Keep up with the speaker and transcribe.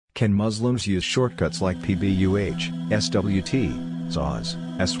Can Muslims use shortcuts like PBUH, SWT, ZOS,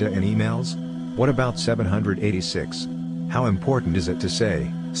 astawah in emails? What about 786? How important is it to say,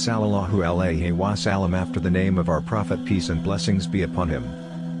 Sallallahu Alaihi Wasallam after the name of our Prophet peace and blessings be upon him?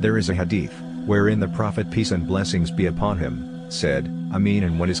 There is a hadith, wherein the Prophet peace and blessings be upon him, said, Ameen,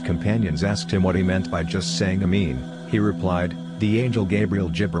 and when his companions asked him what he meant by just saying Ameen, he replied, the angel Gabriel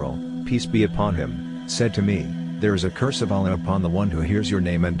Jibril, peace be upon him, said to me, there is a curse of Allah upon the one who hears your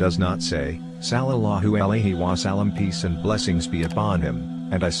name and does not say, Sallallahu Alaihi Wasallam peace and blessings be upon him,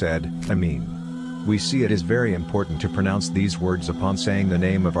 and I said, Ameen. We see it is very important to pronounce these words upon saying the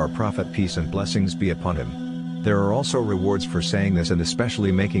name of our Prophet peace and blessings be upon him. There are also rewards for saying this and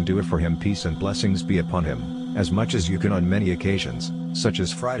especially making dua for him peace and blessings be upon him, as much as you can on many occasions, such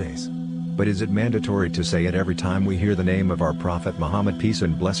as Fridays. But is it mandatory to say it every time we hear the name of our Prophet Muhammad peace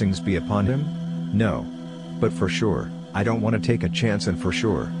and blessings be upon him? No. But for sure, I don't want to take a chance, and for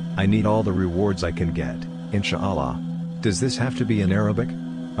sure, I need all the rewards I can get, inshallah. Does this have to be in Arabic?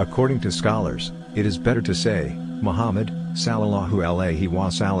 According to scholars, it is better to say, Muhammad, Sallallahu Alaihi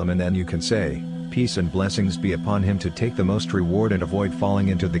Wasallam, and then you can say, peace and blessings be upon him to take the most reward and avoid falling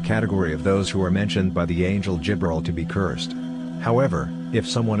into the category of those who are mentioned by the angel Jibril to be cursed. However, if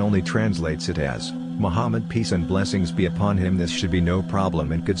someone only translates it as, Muhammad peace and blessings be upon him, this should be no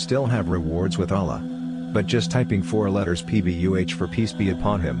problem and could still have rewards with Allah. But just typing 4 letters PBUH for peace be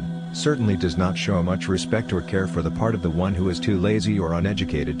upon him, certainly does not show much respect or care for the part of the one who is too lazy or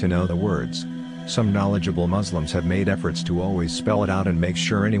uneducated to know the words. Some knowledgeable Muslims have made efforts to always spell it out and make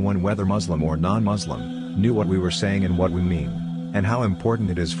sure anyone, whether Muslim or non-Muslim, knew what we were saying and what we mean, and how important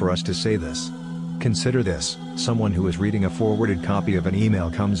it is for us to say this. Consider this: someone who is reading a forwarded copy of an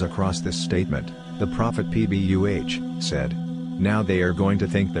email comes across this statement, the Prophet PBUH, said. Now they are going to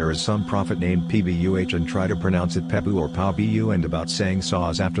think there is some prophet named PBUH and try to pronounce it Pebu or Pabu and about saying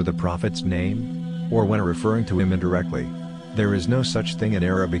Saws after the prophet's name? Or when referring to him indirectly. There is no such thing in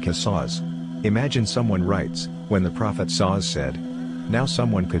Arabic as Saws. Imagine someone writes, when the prophet Saws said. Now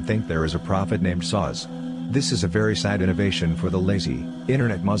someone could think there is a prophet named Saws. This is a very sad innovation for the lazy,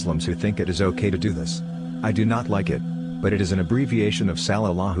 internet Muslims who think it is okay to do this. I do not like it, but it is an abbreviation of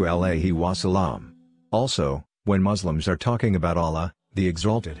Sallallahu Alaihi Wasallam. Also, when Muslims are talking about Allah, the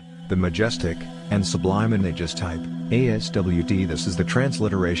exalted, the majestic, and sublime, and they just type ASWT, this is the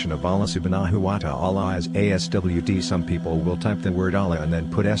transliteration of Allah subhanahu wa ta'ala as ASWT. Some people will type the word Allah and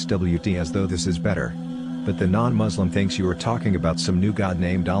then put SWT as though this is better. But the non-Muslim thinks you are talking about some new god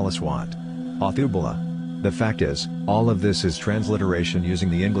named Allah Swat. Athubullah. The fact is, all of this is transliteration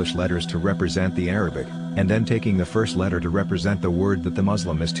using the English letters to represent the Arabic, and then taking the first letter to represent the word that the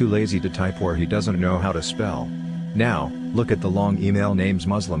Muslim is too lazy to type or he doesn't know how to spell. Now, look at the long email names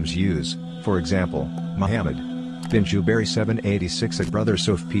Muslims use, for example, Muhammad bin Jubairi 786 at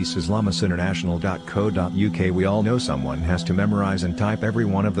brothersoftpeaceislamistinternational.co.uk. We all know someone has to memorize and type every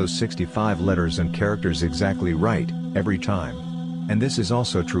one of those 65 letters and characters exactly right, every time. And this is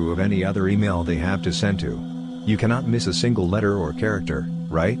also true of any other email they have to send to. You cannot miss a single letter or character,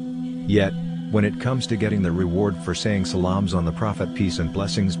 right? Yet, when it comes to getting the reward for saying salams on the Prophet peace and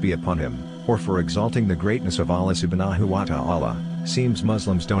blessings be upon him, or for exalting the greatness of Allah subhanahu wa ta'ala, seems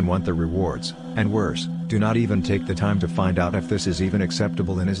Muslims don't want the rewards, and worse, do not even take the time to find out if this is even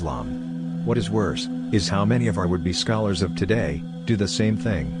acceptable in Islam. What is worse, is how many of our would-be scholars of today, do the same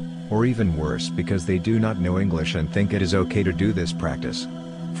thing. Or even worse, because they do not know English and think it is okay to do this practice.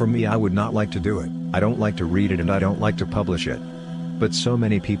 For me, I would not like to do it. I don't like to read it and I don't like to publish it. But so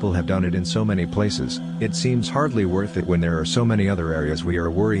many people have done it in so many places, it seems hardly worth it when there are so many other areas we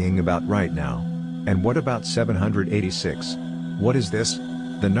are worrying about right now. And what about 786? What is this?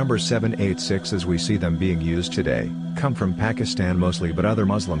 The number 786 as we see them being used today, come from Pakistan mostly, but other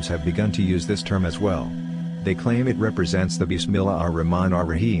Muslims have begun to use this term as well. They claim it represents the Bismillah ar-Rahman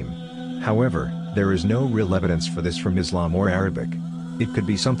ar-Rahim. However, there is no real evidence for this from Islam or Arabic. It could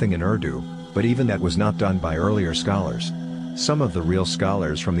be something in Urdu, but even that was not done by earlier scholars. Some of the real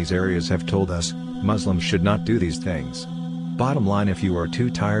scholars from these areas have told us, Muslims should not do these things. Bottom line, if you are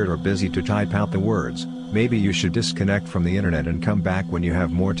too tired or busy to type out the words, maybe you should disconnect from the internet and come back when you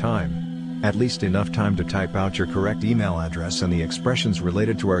have more time. At least enough time to type out your correct email address and the expressions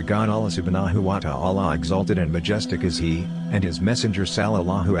related to our God Allah subhanahu wa ta'ala, exalted and majestic is He, and His Messenger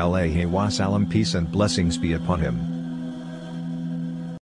Sallallahu Alaihi Wasallam peace and blessings be upon him.